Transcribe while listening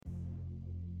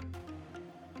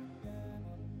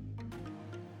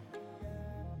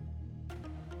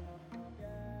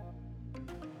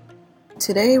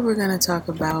Today we're going to talk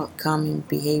about common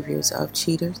behaviors of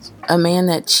cheaters. A man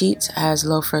that cheats has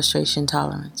low frustration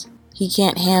tolerance. He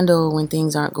can't handle when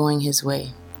things aren't going his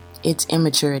way. It's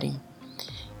immaturity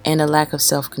and a lack of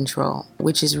self-control,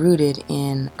 which is rooted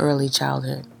in early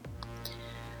childhood.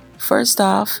 First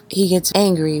off, he gets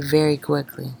angry very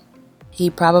quickly. He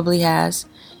probably has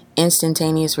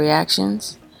instantaneous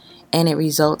reactions, and it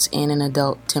results in an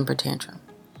adult temper tantrum.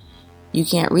 You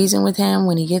can't reason with him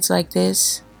when he gets like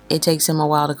this. It takes him a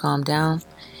while to calm down.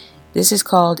 This is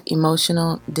called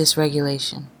emotional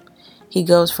dysregulation. He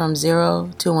goes from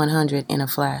 0 to 100 in a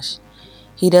flash.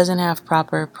 He doesn't have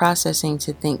proper processing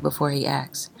to think before he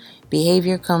acts.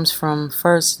 Behavior comes from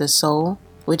first the soul,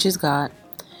 which is God.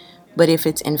 But if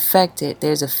it's infected,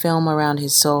 there's a film around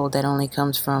his soul that only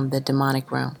comes from the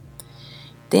demonic realm.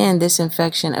 Then this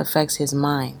infection affects his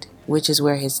mind, which is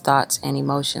where his thoughts and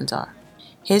emotions are.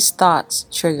 His thoughts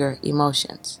trigger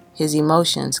emotions. His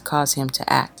emotions cause him to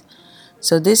act.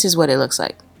 So this is what it looks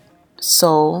like.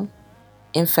 Soul,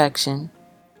 infection,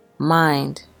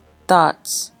 mind,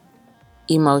 thoughts,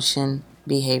 emotion,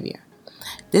 behavior.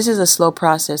 This is a slow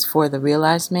process for the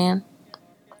realized man.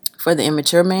 For the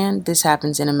immature man, this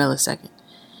happens in a millisecond.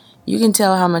 You can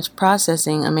tell how much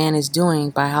processing a man is doing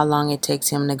by how long it takes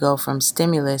him to go from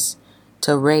stimulus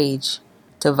to rage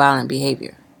to violent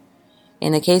behavior.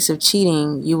 In the case of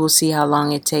cheating, you will see how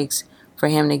long it takes for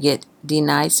him to get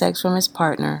denied sex from his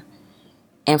partner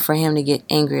and for him to get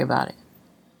angry about it.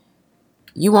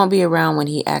 You won't be around when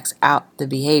he acts out the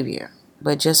behavior,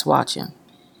 but just watch him.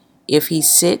 If he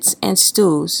sits and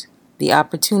stews, the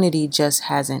opportunity just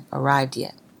hasn't arrived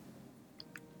yet.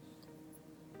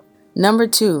 Number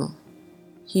 2,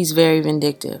 he's very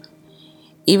vindictive.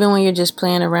 Even when you're just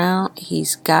playing around,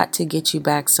 he's got to get you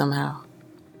back somehow.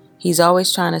 He's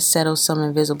always trying to settle some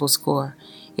invisible score.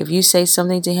 If you say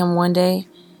something to him one day,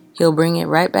 he'll bring it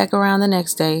right back around the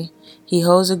next day. He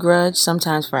holds a grudge,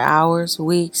 sometimes for hours,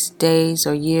 weeks, days,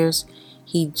 or years.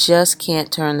 He just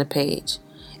can't turn the page.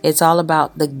 It's all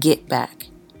about the get back.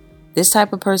 This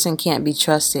type of person can't be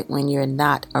trusted when you're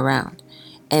not around,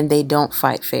 and they don't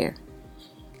fight fair.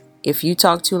 If you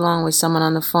talk too long with someone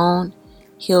on the phone,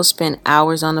 he'll spend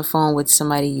hours on the phone with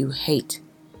somebody you hate.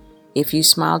 If you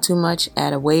smile too much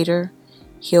at a waiter,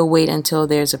 he'll wait until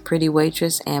there's a pretty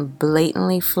waitress and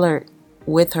blatantly flirt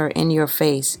with her in your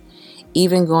face,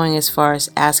 even going as far as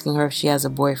asking her if she has a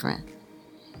boyfriend.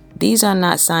 These are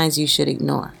not signs you should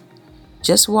ignore.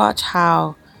 Just watch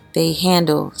how they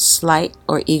handle slight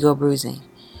or ego bruising.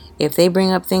 If they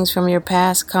bring up things from your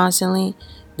past constantly,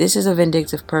 this is a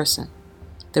vindictive person.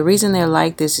 The reason they're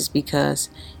like this is because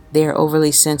they're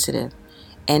overly sensitive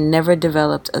and never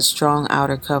developed a strong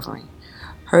outer covering.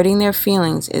 Hurting their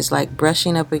feelings is like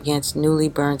brushing up against newly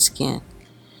burned skin.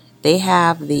 They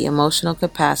have the emotional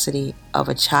capacity of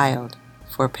a child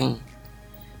for pain.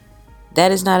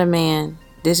 That is not a man.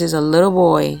 This is a little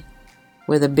boy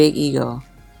with a big ego.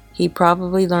 He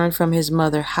probably learned from his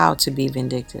mother how to be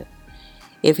vindictive.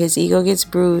 If his ego gets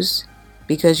bruised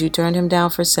because you turned him down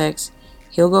for sex,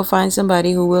 he'll go find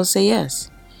somebody who will say yes.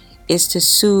 It's to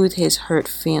soothe his hurt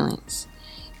feelings.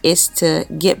 It's to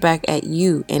get back at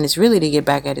you, and it's really to get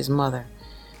back at his mother.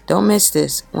 Don't miss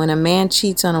this. When a man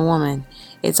cheats on a woman,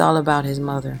 it's all about his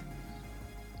mother.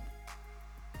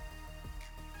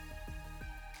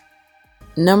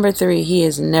 Number 3, he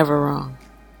is never wrong.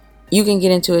 You can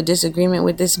get into a disagreement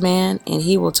with this man, and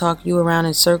he will talk you around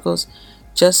in circles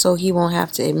just so he won't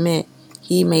have to admit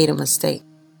he made a mistake.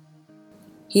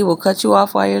 He will cut you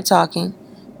off while you're talking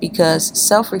because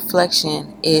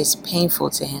self-reflection is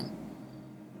painful to him.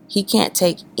 He can't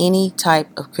take any type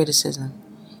of criticism.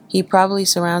 He probably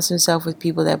surrounds himself with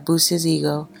people that boost his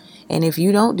ego, and if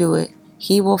you don't do it,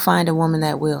 he will find a woman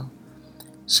that will.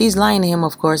 She's lying to him,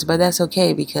 of course, but that's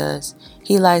okay because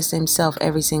he lies to himself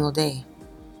every single day.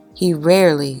 He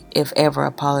rarely, if ever,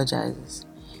 apologizes.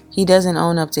 He doesn't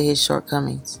own up to his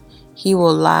shortcomings. He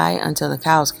will lie until the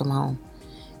cows come home.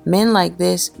 Men like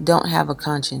this don't have a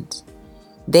conscience.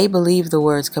 They believe the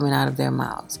words coming out of their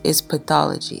mouths. It's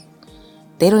pathology.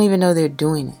 They don't even know they're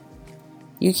doing it.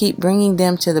 You keep bringing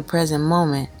them to the present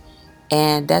moment,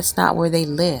 and that's not where they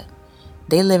live.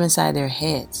 They live inside their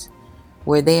heads,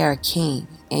 where they are king,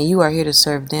 and you are here to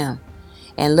serve them,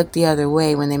 and look the other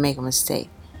way when they make a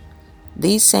mistake.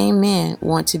 These same men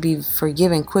want to be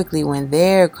forgiven quickly when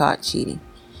they're caught cheating.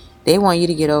 They want you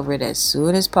to get over it as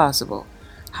soon as possible.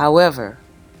 However,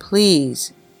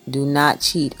 please do not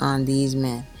cheat on these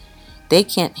men. They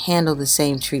can't handle the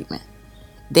same treatment.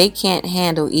 They can't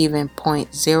handle even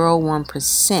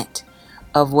 0.01%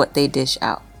 of what they dish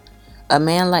out. A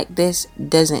man like this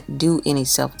doesn't do any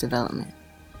self-development.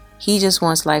 He just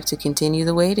wants life to continue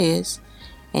the way it is,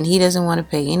 and he doesn't want to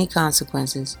pay any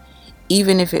consequences,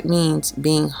 even if it means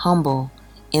being humble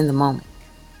in the moment.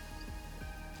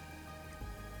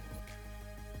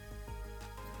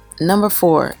 Number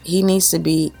 4, he needs to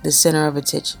be the center of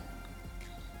attention.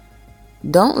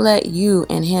 Don't let you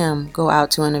and him go out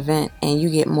to an event and you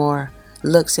get more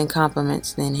looks and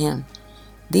compliments than him.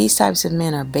 These types of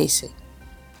men are basic.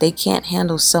 They can't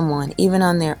handle someone, even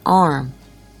on their arm,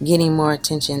 getting more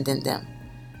attention than them.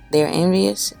 They're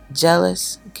envious,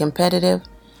 jealous, competitive,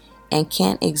 and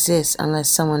can't exist unless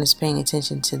someone is paying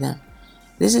attention to them.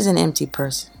 This is an empty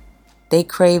person. They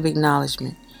crave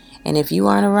acknowledgement, and if you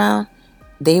aren't around,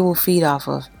 they will feed off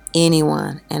of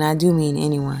anyone, and I do mean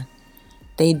anyone.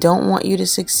 They don't want you to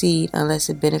succeed unless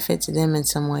it benefits them in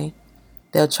some way.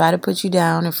 They'll try to put you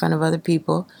down in front of other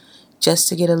people just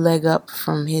to get a leg up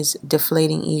from his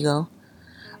deflating ego.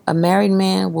 A married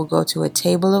man will go to a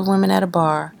table of women at a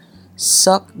bar,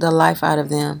 suck the life out of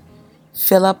them,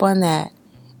 fill up on that,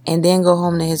 and then go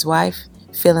home to his wife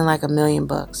feeling like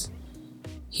 $1,000,000.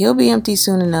 He'll be empty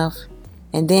soon enough,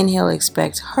 and then he'll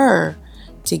expect her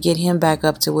to get him back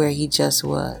up to where he just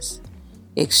was.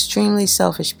 Extremely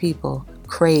selfish people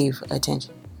crave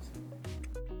attention.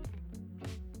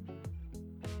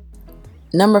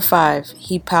 Number 5,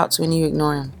 he pouts when you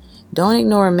ignore him. Don't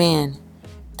ignore a man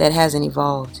that hasn't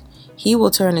evolved. He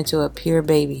will turn into a pure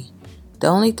baby. The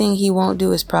only thing he won't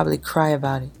do is probably cry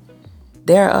about it.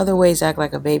 There are other ways to act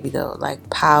like a baby though, like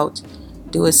pout,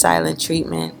 do a silent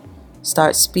treatment,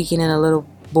 start speaking in a little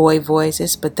boy voice.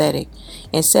 It's pathetic.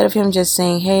 Instead of him just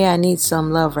saying, "Hey, I need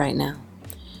some love right now."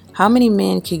 How many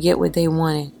men could get what they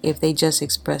wanted if they just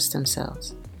expressed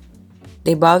themselves?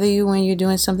 They bother you when you're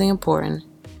doing something important.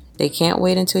 They can't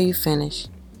wait until you finish.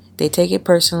 They take it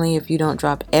personally if you don't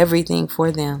drop everything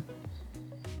for them.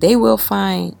 They will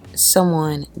find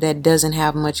someone that doesn't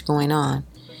have much going on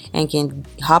and can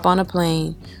hop on a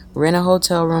plane, rent a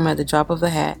hotel room at the drop of a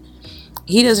hat.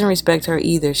 He doesn't respect her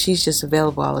either. She's just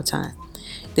available all the time.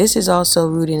 This is also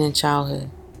rooted in childhood.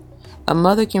 A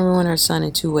mother can ruin her son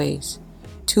in 2 ways: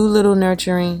 too little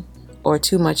nurturing or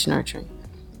too much nurturing.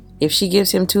 If she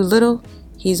gives him too little,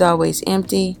 he's always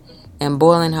empty and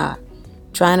boiling hot,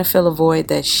 trying to fill a void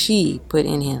that she put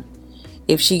in him.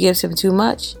 If she gives him too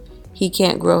much, he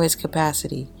can't grow his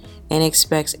capacity and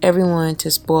expects everyone to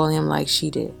spoil him like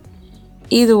she did.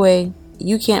 Either way,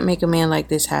 you can't make a man like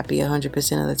this happy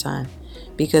 100% of the time,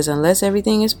 because unless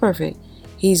everything is perfect,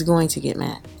 he's going to get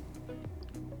mad.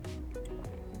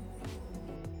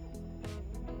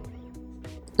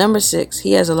 Number 6,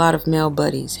 he has a lot of male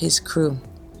buddies, his crew.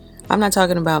 I'm not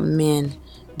talking about men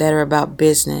that are about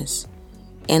business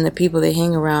and the people they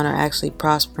hang around are actually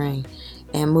prospering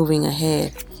and moving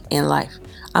ahead in life.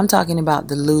 I'm talking about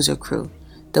the loser crew,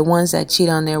 the ones that cheat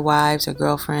on their wives or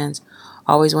girlfriends,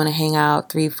 always want to hang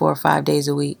out 3, 4, 5 days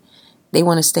a week. They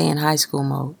want to stay in high school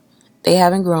mode. They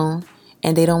haven't grown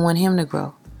and they don't want him to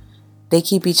grow. They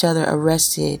keep each other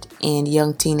arrested in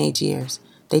young teenage years.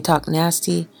 They talk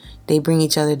nasty, they bring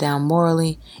each other down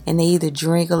morally, and they either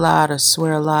drink a lot or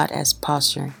swear a lot as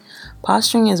posturing.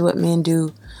 Posturing is what men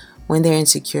do when they're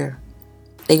insecure.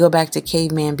 They go back to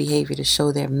caveman behavior to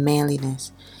show their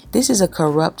manliness. This is a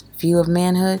corrupt view of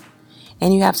manhood,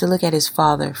 and you have to look at his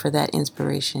father for that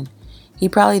inspiration. He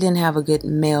probably didn't have a good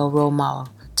male role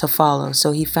model to follow,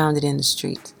 so he found it in the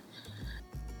streets.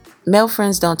 Male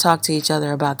friends don't talk to each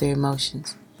other about their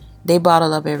emotions. They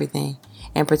bottle up everything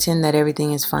and pretend that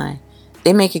everything is fine.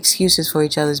 They make excuses for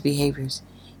each other's behaviors,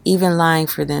 even lying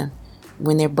for them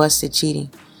when they're busted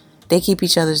cheating. They keep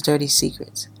each other's dirty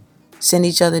secrets, send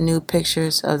each other nude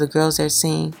pictures of the girls they're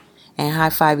seeing, and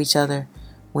high-five each other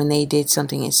when they did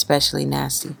something especially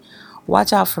nasty.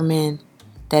 Watch out for men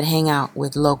that hang out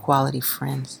with low-quality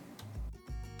friends.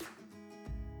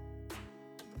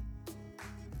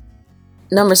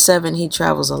 Number 7, he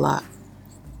travels a lot.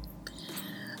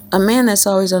 A man that's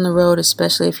always on the road,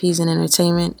 especially if he's in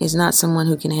entertainment, is not someone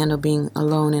who can handle being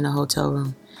alone in a hotel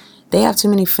room. They have too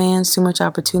many fans, too much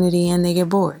opportunity, and they get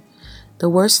bored. The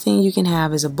worst thing you can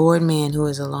have is a bored man who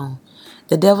is alone.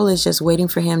 The devil is just waiting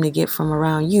for him to get from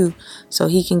around you so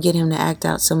he can get him to act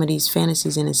out some of these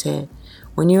fantasies in his head.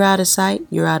 When you're out of sight,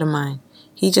 you're out of mind.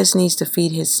 He just needs to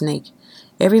feed his snake.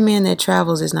 Every man that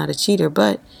travels is not a cheater,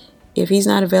 but if he's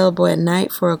not available at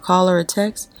night for a call or a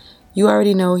text, you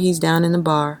already know he's down in the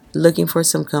bar looking for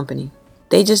some company.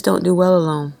 They just don't do well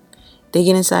alone. They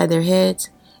get inside their heads,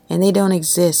 and they don't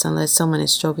exist unless someone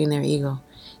is stroking their ego.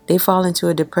 They fall into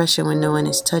a depression when no one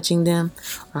is touching them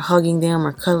or hugging them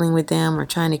or cuddling with them or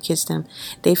trying to kiss them.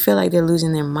 They feel like they're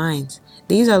losing their minds.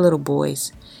 These are little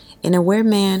boys. An aware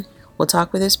man will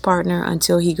talk with his partner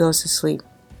until he goes to sleep.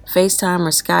 FaceTime or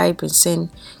Skype and send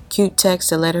cute texts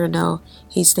to let her know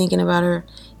he's thinking about her.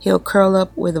 He'll curl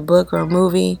up with a book or a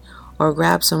movie or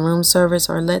grab some room service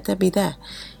or let that be that.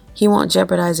 He won't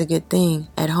jeopardize a good thing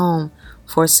at home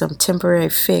for some temporary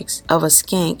fix of a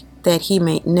skank that he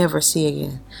may never see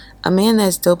again. A man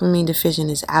that's dopamine deficient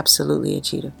is absolutely a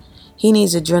cheater. He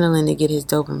needs adrenaline to get his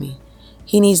dopamine.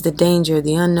 He needs the danger,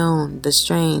 the unknown, the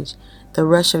strange, the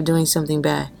rush of doing something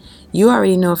bad. You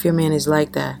already know if your man is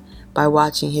like that by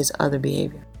watching his other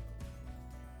behavior.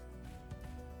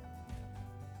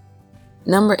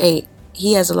 Number 8,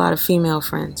 he has a lot of female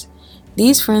friends.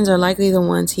 These friends are likely the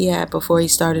ones he had before he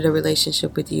started a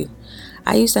relationship with you.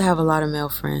 I used to have a lot of male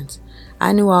friends.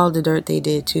 I knew all the dirt they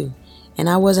did too, and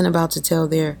I wasn't about to tell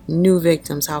their new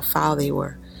victims how foul they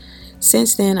were.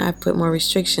 Since then, I've put more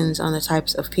restrictions on the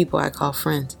types of people I call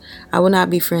friends. I will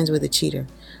not be friends with a cheater.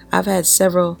 I've had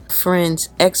several friends,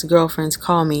 ex-girlfriends,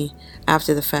 call me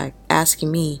after the fact,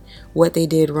 asking me what they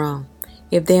did wrong.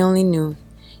 If they only knew.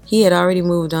 He had already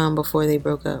moved on before they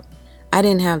broke up. I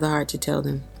didn't have the heart to tell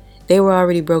them. They were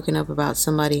already broken up about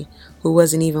somebody who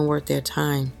wasn't even worth their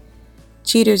time.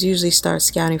 Cheaters usually start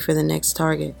scouting for the next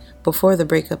target before the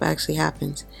breakup actually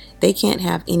happens. They can't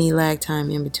have any lag time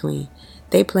in between.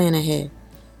 They plan ahead.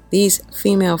 These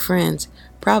female friends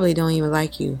probably don't even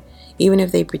like you, even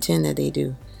if they pretend that they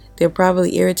do. They're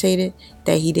probably irritated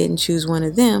that he didn't choose one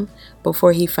of them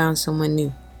before he found someone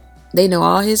new. They know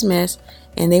all his mess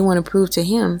and they want to prove to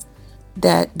him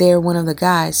that they're one of the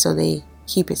guys, so they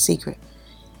keep it secret.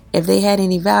 If they had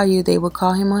any value, they would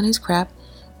call him on his crap,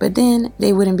 but then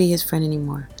they wouldn't be his friend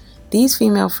anymore. These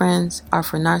female friends are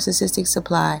for narcissistic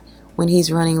supply when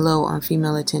he's running low on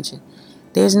female attention.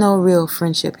 There's no real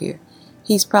friendship here.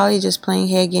 He's probably just playing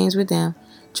head games with them,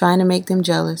 trying to make them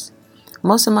jealous.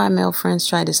 Most of my male friends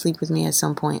tried to sleep with me at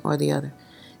some point or the other.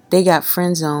 They got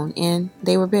friend zoned and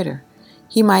they were bitter.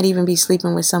 He might even be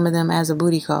sleeping with some of them as a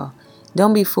booty call.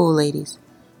 Don't be fooled, ladies.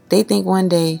 They think one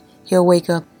day he'll wake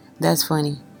up. That's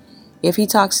funny. If he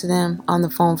talks to them on the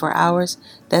phone for hours,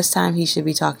 that's time he should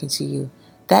be talking to you.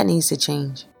 That needs to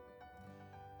change.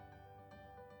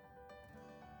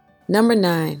 Number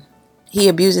 9, he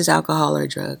abuses alcohol or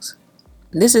drugs.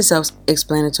 This is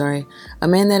self-explanatory. A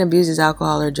man that abuses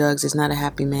alcohol or drugs is not a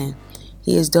happy man.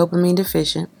 He is dopamine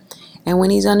deficient, and when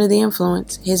he's under the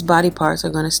influence, his body parts are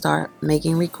going to start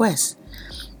making requests.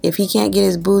 If he can't get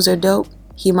his booze or dope,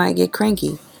 he might get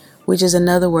cranky, which is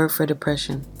another word for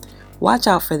depression. Watch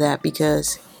out for that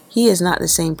because he is not the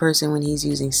same person when he's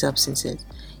using substances.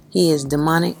 He is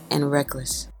demonic and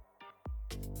reckless.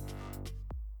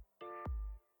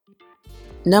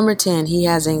 Number 10, he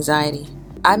has anxiety.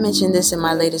 I mentioned this in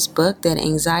my latest book that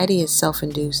anxiety is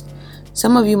self-induced.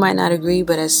 Some of you might not agree,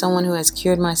 but as someone who has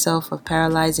cured myself of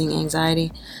paralyzing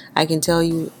anxiety, I can tell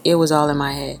you it was all in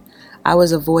my head. I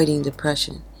was avoiding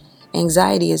depression.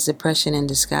 Anxiety is depression in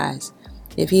disguise.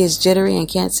 If he is jittery and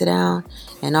can't sit down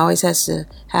and always has to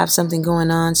have something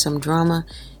going on, some drama,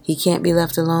 he can't be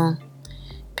left alone.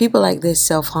 People like this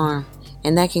self-harm,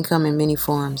 and that can come in many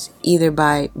forms, either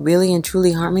by really and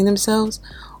truly harming themselves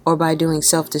or by doing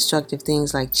self-destructive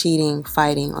things like cheating,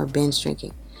 fighting, or binge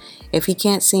drinking. If he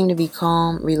can't seem to be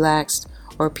calm, relaxed,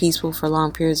 or peaceful for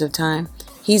long periods of time,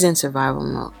 he's in survival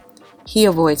mode. He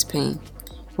avoids pain.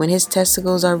 When his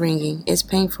testicles are ringing, it's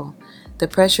painful. The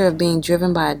pressure of being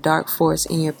driven by a dark force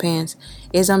in your pants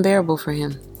is unbearable for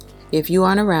him. If you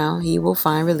aren't around, he will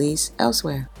find release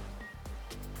elsewhere.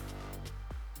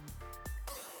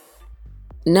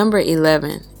 Number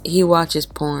 11, he watches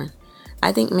porn.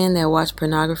 I think men that watch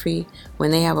pornography when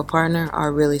they have a partner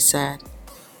are really sad.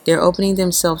 They're opening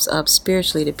themselves up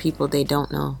spiritually to people they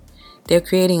don't know. They're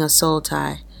creating a soul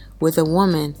tie with a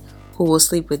woman who will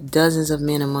sleep with dozens of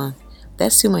men a month.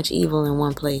 That's too much evil in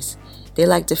one place. They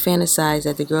like to fantasize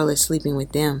that the girl is sleeping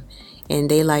with them, and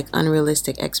they like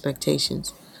unrealistic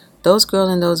expectations. Those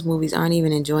girls in those movies aren't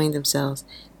even enjoying themselves.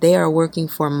 They are working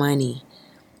for money.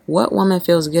 What woman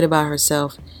feels good about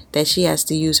herself that she has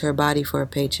to use her body for a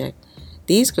paycheck?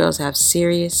 These girls have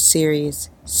serious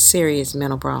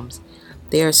mental problems.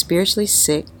 They are spiritually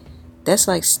sick. That's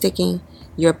like sticking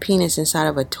your penis inside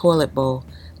of a toilet bowl.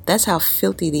 That's how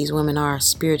filthy these women are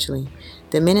spiritually.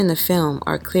 The men in the film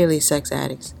are clearly sex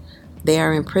addicts. They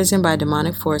are imprisoned by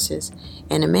demonic forces,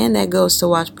 and a man that goes to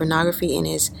watch pornography in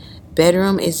his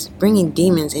bedroom is bringing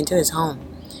demons into his home.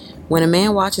 When a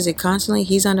man watches it constantly,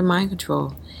 he's under mind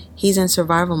control. He's in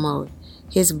survival mode.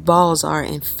 His balls are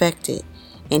infected,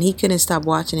 and he couldn't stop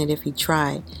watching it if he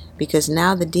tried, because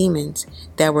now the demons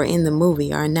that were in the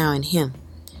movie are now in him.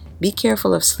 Be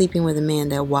careful of sleeping with a man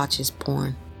that watches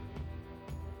porn.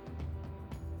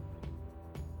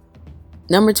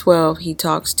 Number 12, he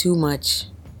talks too much.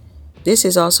 This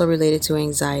is also related to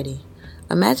anxiety.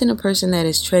 Imagine a person that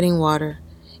is treading water.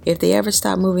 If they ever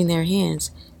stop moving their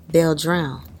hands, they'll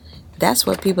drown. That's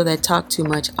what people that talk too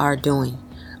much are doing,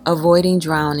 avoiding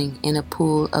drowning in a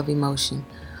pool of emotion.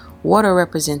 Water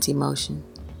represents emotion.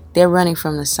 They're running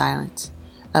from the silence.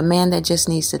 A man that just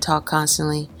needs to talk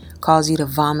constantly, calls you to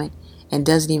vomit, and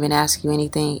doesn't even ask you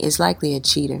anything is likely a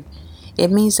cheater.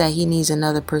 It means that he needs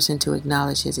another person to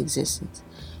acknowledge his existence.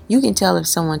 You can tell if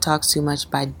someone talks too much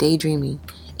by daydreaming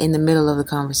in the middle of the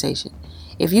conversation.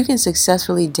 If you can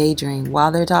successfully daydream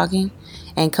while they're talking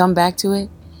and come back to it,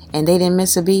 and they didn't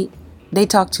miss a beat, they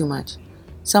talk too much.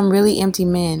 Some really empty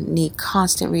men need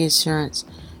constant reassurance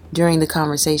during the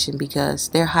conversation because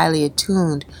they're highly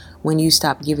attuned when you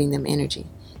stop giving them energy.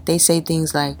 They say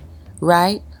things like,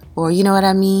 right? Or you know what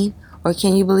I mean? Or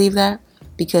can you believe that?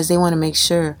 Because they want to make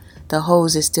sure the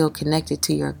hose is still connected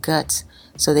to your guts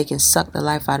so they can suck the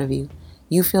life out of you.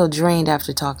 You feel drained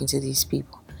after talking to these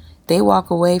people. They walk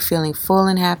away feeling full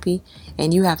and happy,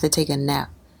 and you have to take a nap.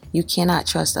 You cannot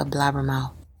trust a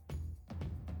blabbermouth.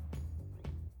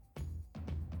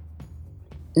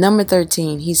 Number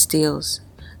 13, he steals.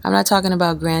 I'm not talking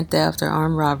about grand theft or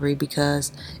armed robbery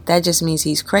because that just means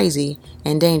he's crazy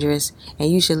and dangerous and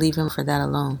you should leave him for that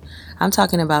alone. I'm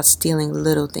talking about stealing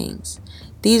little things.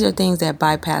 These are things that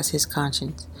bypass his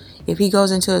conscience. If he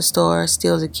goes into a store,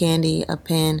 steals a candy, a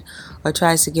pen, or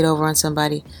tries to get over on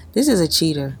somebody, this is a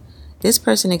cheater. This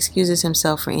person excuses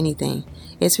himself for anything.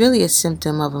 It's really a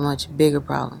symptom of a much bigger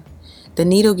problem. The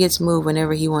needle gets moved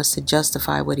whenever he wants to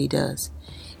justify what he does.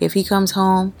 If he comes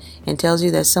home and tells you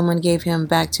that someone gave him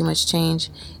back too much change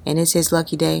and it's his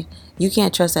lucky day, you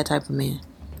can't trust that type of man.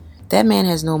 That man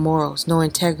has no morals, no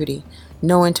integrity,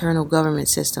 no internal government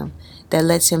system that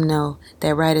lets him know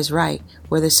that right is right,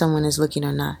 whether someone is looking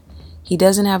or not. He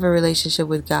doesn't have a relationship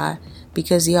with God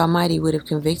because the Almighty would have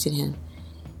convicted him.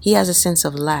 He has a sense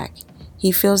of lack.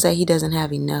 He feels that he doesn't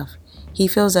have enough. He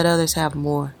feels that others have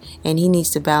more, and he needs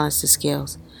to balance the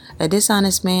scales. A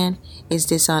dishonest man is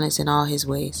dishonest in all his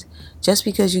ways. Just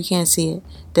because you can't see it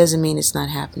doesn't mean it's not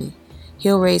happening.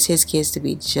 He'll raise his kids to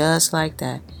be just like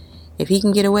that. If he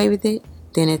can get away with it,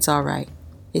 then it's all right.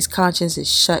 His conscience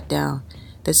is shut down.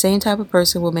 The same type of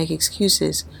person will make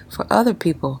excuses for other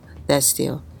people that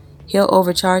steal. He'll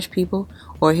overcharge people,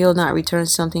 or he'll not return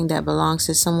something that belongs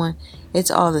to someone. It's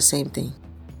all the same thing.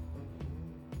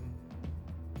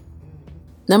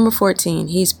 Number 14,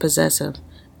 he's possessive.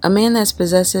 A man that's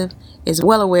possessive is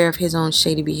well aware of his own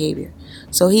shady behavior,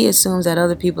 so he assumes that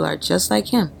other people are just like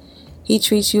him. He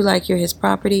treats you like you're his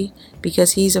property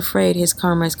because he's afraid his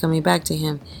karma is coming back to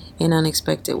him in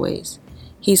unexpected ways.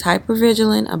 He's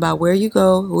hypervigilant about where you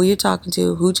go, who you're talking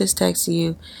to, who just texted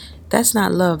you. That's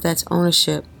not love, that's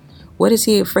ownership. What is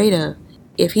he afraid of?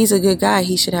 If he's a good guy,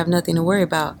 he should have nothing to worry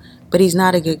about, but he's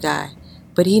not a good guy.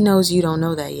 But he knows you don't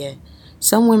know that yet.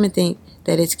 Some women think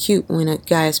that it's cute when a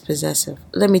guy is possessive.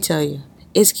 Let me tell you,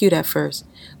 it's cute at first,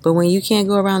 but when you can't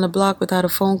go around the block without a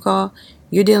phone call,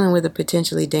 you're dealing with a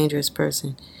potentially dangerous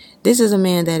person. This is a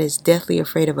man that is deathly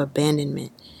afraid of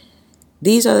abandonment.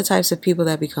 These are the types of people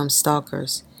that become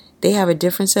stalkers. They have a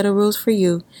different set of rules for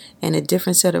you and a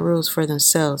different set of rules for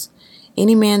themselves.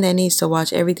 Any man that needs to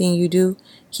watch everything you do,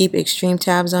 keep extreme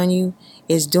tabs on you,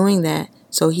 is doing that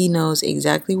so he knows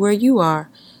exactly where you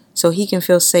are, so he can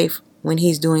feel safe when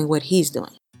he's doing what he's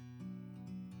doing.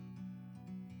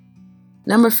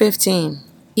 Number 15,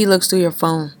 he looks through your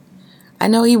phone. I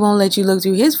know he won't let you look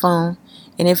through his phone,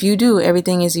 and if you do,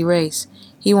 everything is erased.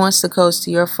 He wants to coast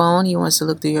to your phone, he wants to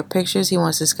look through your pictures, he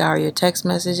wants to scour your text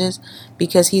messages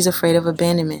because he's afraid of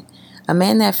abandonment. A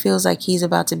man that feels like he's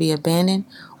about to be abandoned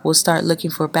will start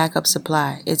looking for backup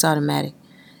supply. It's automatic.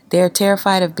 They are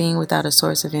terrified of being without a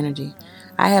source of energy.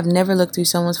 I have never looked through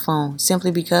someone's phone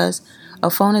simply because a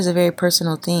phone is a very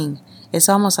personal thing. It's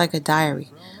almost like a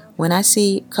diary. When I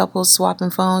see couples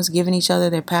swapping phones, giving each other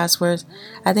their passwords,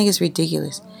 I think it's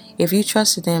ridiculous. If you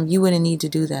trusted them, you wouldn't need to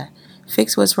do that.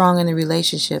 Fix what's wrong in the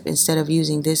relationship instead of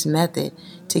using this method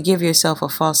to give yourself a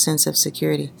false sense of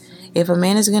security. If a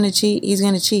man is going to cheat, he's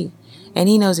going to cheat. And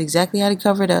he knows exactly how to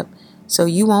cover it up, so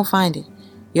you won't find it.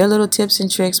 Your little tips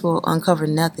and tricks will uncover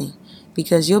nothing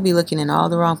because you'll be looking in all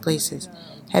the wrong places.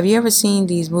 Have you ever seen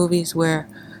these movies where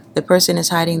the person is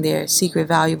hiding their secret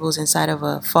valuables inside of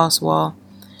a false wall?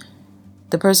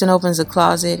 The person opens a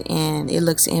closet and it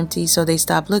looks empty, so they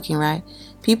stop looking, right?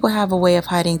 People have a way of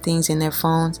hiding things in their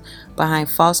phones behind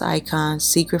false icons,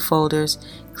 secret folders,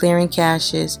 clearing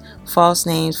caches, false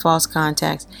names, false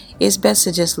contacts. It's best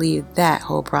to just leave that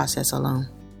whole process alone.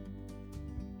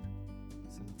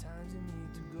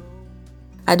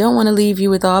 I don't want to leave you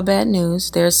with all bad news.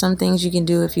 There are some things you can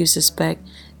do if you suspect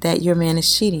that your man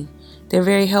is cheating. They're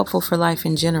very helpful for life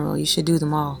in general. You should do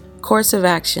them all. Course of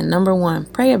action. Number 1,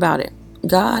 pray about it.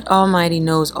 God Almighty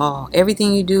knows all.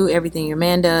 Everything you do, everything your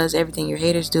man does, everything your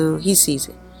haters do, He sees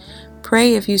it.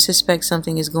 Pray if you suspect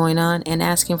something is going on and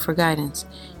ask Him for guidance.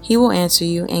 He will answer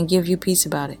you and give you peace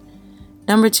about it.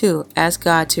 Number 2, ask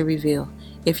God to reveal.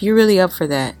 If you're really up for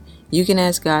that, you can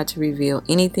ask God to reveal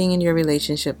anything in your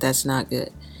relationship that's not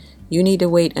good. You need to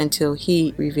wait until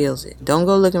He reveals it. Don't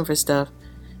go looking for stuff,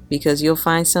 because you'll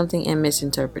find something and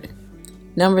misinterpret it.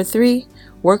 Number 3,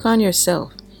 work on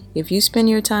yourself. If you spend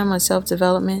your time on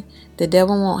self-development, the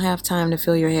devil won't have time to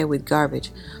fill your head with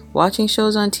garbage. Watching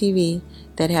shows on TV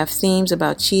that have themes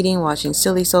about cheating, watching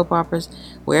silly soap operas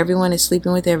where everyone is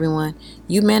sleeping with everyone,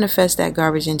 you manifest that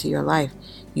garbage into your life.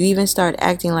 You even start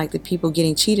acting like the people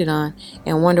getting cheated on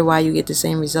and wonder why you get the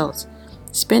same results.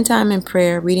 Spend time in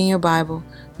prayer, reading your Bible,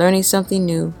 learning something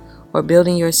new, or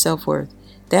building your self-worth.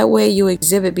 That way you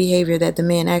exhibit behavior that the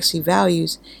man actually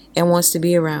values and wants to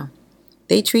be around.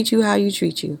 They treat you how you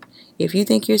treat you. If you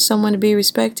think you're someone to be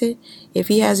respected, if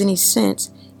he has any sense,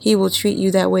 he will treat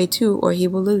you that way too, or he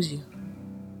will lose you.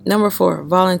 Number 4,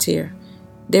 volunteer.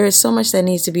 There is so much that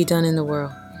needs to be done in the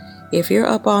world. If you're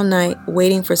up all night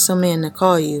waiting for some man to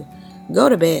call you, go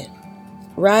to bed.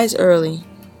 Rise early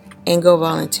and go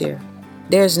volunteer.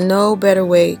 There's no better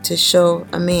way to show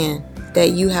a man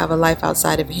that you have a life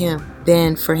outside of him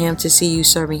than for him to see you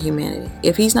serving humanity.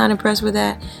 If he's not impressed with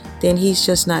that, then he's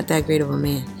just not that great of a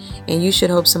man, and you should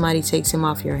hope somebody takes him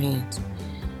off your hands.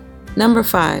 Number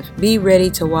 5, be ready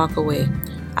to walk away.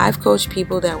 I've coached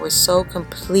people that were so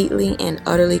completely and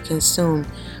utterly consumed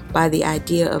by the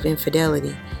idea of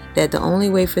infidelity that the only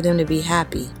way for them to be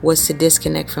happy was to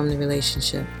disconnect from the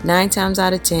relationship. 9 times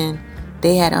out of 10,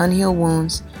 they had unhealed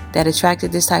wounds that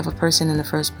attracted this type of person in the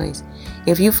first place.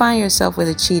 If you find yourself with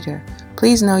a cheater,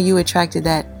 please know you attracted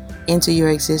that into your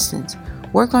existence.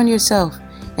 Work on yourself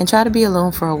and try to be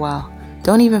alone for a while.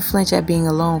 Don't even flinch at being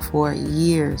alone for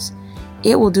years.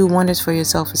 It will do wonders for your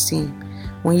self-esteem.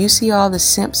 When you see all the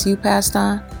simps you passed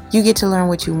on, you get to learn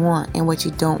what you want and what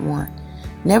you don't want.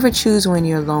 Never choose when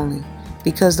you're lonely,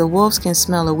 because the wolves can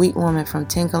smell a weak woman from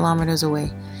 10 kilometers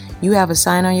away. You have a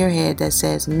sign on your head that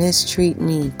says, "Mistreat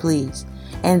me, please,"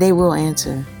 and they will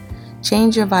answer.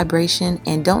 Change your vibration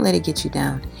and don't let it get you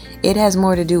down. It has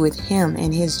more to do with him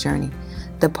and his journey.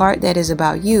 The part that is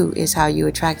about you is how you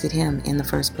attracted him in the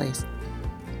first place.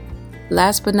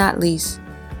 Last but not least,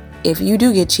 if you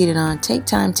do get cheated on, take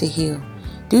time to heal.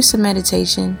 Do some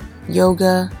meditation,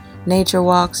 yoga, nature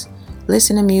walks,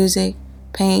 listen to music,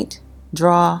 paint,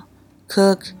 draw,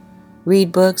 cook,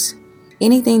 read books,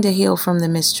 anything to heal from the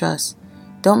mistrust.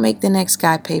 Don't make the next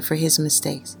guy pay for his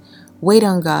mistakes. Wait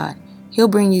on God. He'll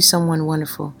bring you someone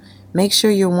wonderful. Make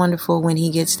sure you're wonderful when he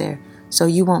gets there, so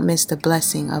you won't miss the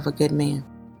blessing of a good man.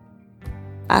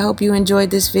 I hope you enjoyed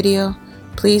this video.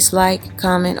 Please like,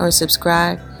 comment, or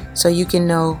subscribe so you can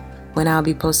know when I'll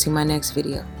be posting my next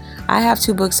video. I have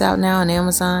 2 books out now on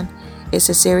Amazon. It's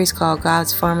a series called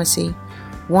God's Pharmacy.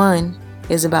 One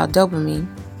is about dopamine,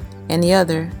 and the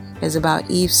other is about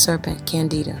Eve's serpent,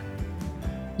 Candida.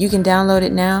 You can download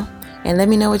it now and let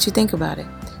me know what you think about it.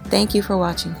 Thank you for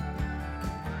watching.